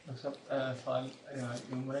سوال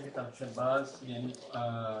عمرہ کی طرف سے بعض یعنی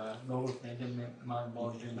لوگ ہوتے ہیں جن میں ماں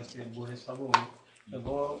بہت جو بچے بوڑھے سب ہوں تو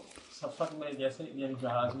وہ سفر میں جیسے یعنی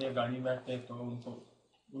جہاز میں گاڑی بیٹھتے ہیں تو ان کو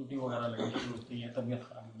الٹی وغیرہ لگنی شروع ہوتی ہے، طبیعت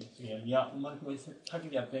خراب ہوتی ہے، یا عمر کی وجہ سے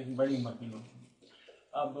تھک جاتے ہیں کہ بڑی عمر کی لوگ.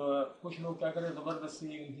 اب کچھ لوگ کیا کریں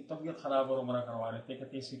زبردستی ان کی طبیعت خراب اور عمرہ کروا رہے تھے کہ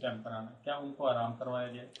تیسری ٹائم پر آنا، کیا ان کو آرام کروایا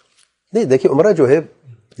جائے؟ نہیں دیکھیے، عمرہ جو ہے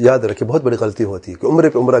یاد رکھیں بہت بڑی غلطی ہوتی ہے کہ عمرے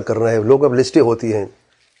پہ عمرہ کرنا ہے. لوگ اب لسٹیں ہوتی ہیں،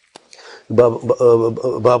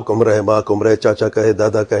 باپ کا عمرہ ہے، ماں کا عمرہ ہے، چاچا کا ہے،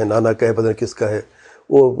 دادا کا ہے، نانا کا ہے، پتہ نہیں کس کا ہے.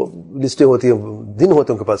 وہ لسٹیں ہوتی ہیں، دن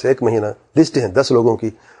ہوتے ہیں ان کے پاس، 1 مہینہ لسٹیں ہیں 10 لوگوں کی،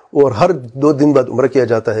 اور ہر 2 دن بعد عمرہ کیا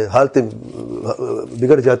جاتا ہے. حالتیں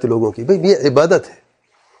بگڑ جاتی لوگوں کی. بھئی یہ عبادت ہے.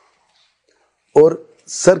 اور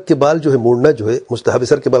سر کے بال جو ہے موڑنا جو ہے مستحب،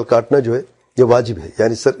 سر کے بال کاٹنا جو ہے یہ واجب ہے،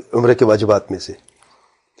 یعنی سر عمرے کے واجبات میں سے.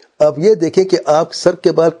 آپ یہ دیکھیں کہ آپ سر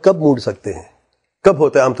کے بال کب موڑ سکتے ہیں، کب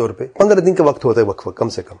ہوتا ہے؟ عام طور پہ 15 دن کا وقت ہوتا ہے وقفہ کم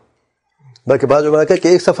سے کم. باقی بعض عمرہ کہ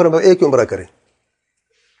ایک سفر میں ایک عمرہ کریں.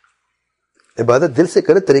 عبادت دل سے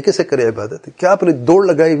کرے، طریقے سے کرے عبادت. کیا آپ نے دوڑ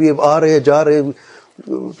لگائی ہوئی ہے، آ رہے جا رہے،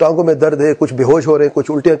 ٹانگوں میں درد ہے، کچھ بے ہوش ہو رہے ہیں،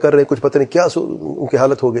 کچھ الٹیاں کر رہے ہیں، کچھ پتہ نہیں کیا ان کی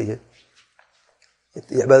حالت ہو گئی ہے.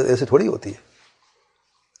 یہ عبادت ایسے تھوڑی ہوتی ہے.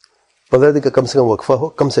 15 دن کا کم سے کم وقفہ ہو،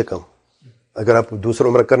 کم سے کم، اگر آپ دوسرا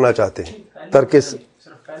عمرہ کرنا چاہتے ہیں. ترکس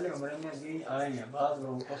صرف پہلے عمرے میں بھی آئے ہیں بعض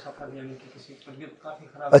لوگوں کو سفر یعنی کہ کسی طبیعت کافی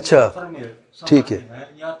خراب اچھا ٹھیک ہے،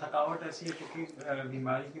 یا تھکاوٹ ایسی ہے کیونکہ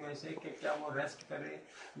بیماری کی وجہ سے کہ کیا وہ ریسٹ کرے،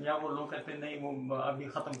 یا وہ لوگ کہتے ہیں نہیں وہ ابھی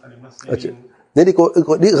ختم کریں بس. اچھا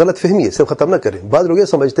نہیں، غلط فہمی ہے، صرف ختم نہ کریں. بعض لوگ یہ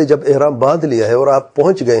سمجھتے ہیں جب احرام باندھ لیا ہے اور آپ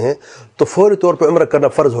پہنچ گئے ہیں تو فوری طور پہ عمرہ کرنا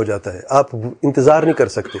فرض ہو جاتا ہے. آپ انتظار نہیں کر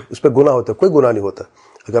سکتے، اس پہ گناہ ہوتا ہے. کوئی گناہ نہیں ہوتا.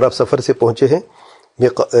 اگر آپ سفر سے پہنچے ہیں،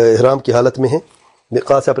 احرام کی حالت میں ہیں،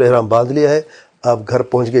 میقات سے آپ نے احرام باندھ لیا ہے، آپ گھر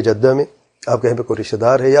پہنچ گئے جدہ میں، آپ کہیں پہ کوئی رشتہ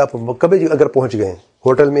دار ہے، یا آپ کبھی اگر پہنچ گئے ہیں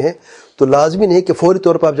ہوٹل میں ہیں، تو لازمی نہیں کہ فوری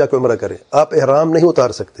طور پر آپ جا کے عمرہ کریں. آپ احرام نہیں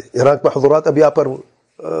اتار سکتے. احرام کے محظورات ابھی آپ پر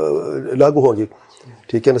لاگو ہوں گی،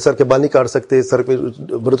 ٹھیک ہے نا. سر کے بال نہیں کاٹ سکتے، سر پہ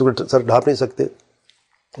سر ڈھانپ نہیں سکتے،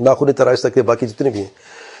 ناخن نہیں تراش سکتے، باقی جتنے بھی ہیں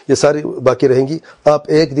یہ ساری باقی رہیں گی. آپ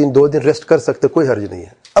 1 دن 2 دن ریسٹ کر سکتے، کوئی حرج نہیں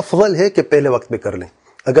ہے. افضل ہے کہ پہلے وقت میں کر لیں.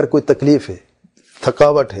 اگر کوئی تکلیف ہے،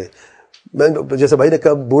 تھکاوٹ ہے، جیسے بھائی نے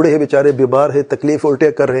کہا بوڑھے ہیں بیچارے، بیمار ہیں، تکلیف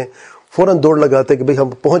الٹیاں کر رہے ہیں، فوراً دوڑ لگاتے ہیں کہ بھئی ہم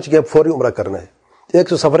پہنچ گئے، فوری عمرہ کرنا ہے. ایک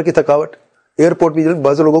تو سفر کی تھکاوٹ، ایئرپورٹ بھی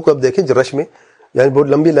بعض لوگوں کو اب دیکھیں رش میں یعنی بہت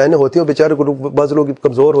لمبی لائنیں ہوتی ہیں، بیچارے کو بعض لوگ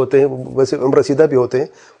کمزور ہوتے ہیں، ویسے عمرہ سیدھا بھی ہوتے ہیں،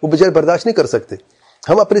 وہ بیچارے برداشت نہیں کر سکتے.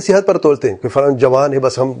 ہم اپنی صحت پر تولتے ہیں کہ فلاں جوان ہے،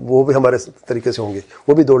 بس ہم وہ بھی ہمارے طریقے سے ہوں گے،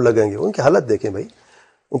 وہ بھی دوڑ لگائیں گے. ان کی حالت دیکھیں بھائی،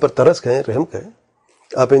 ان پر ترس کریں، رحم کریں.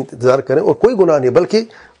 آپ انتظار کریں، اور کوئی گناہ نہیں، بلکہ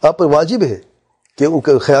آپ پر واجب ہے کہ ان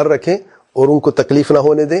کا خیال رکھیں اور ان کو تکلیف نہ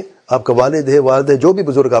ہونے دیں. آپ کا والد ہے، والد ہے، جو بھی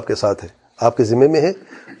بزرگ آپ کے ساتھ ہے، آپ کے ذمہ میں ہے،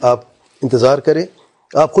 آپ انتظار کریں.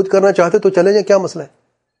 آپ خود کرنا چاہتے تو چلے جائیں، کیا مسئلہ ہے،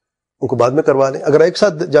 ان کو بعد میں کروا لیں. اگر ایک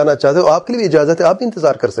ساتھ جانا چاہتے ہو آپ کے لیے اجازت ہے، آپ بھی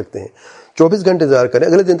انتظار کر سکتے ہیں. 24 گھنٹے انتظار کریں،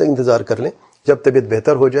 اگلے دن تک انتظار کر لیں. جب طبیعت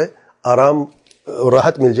بہتر ہو جائے، آرام اور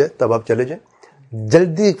راحت مل جائے، تب آپ چلے جائیں.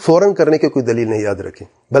 جلدی فوراً کرنے کی کوئی دلیل نہیں، یاد رکھیں.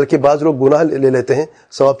 بلکہ بعض لوگ گناہ لے لیتے ہیں،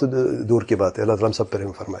 ثواب تو دور کی بات ہے. اللہ تعالیٰ ہم سب پر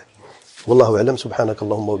رحم فرمائے. واللہ اعلم. سبحانک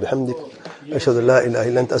اللہم و بحمدک، اشہد ان لا الہ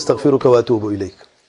الا انت، استغفرک و اتوب الیک.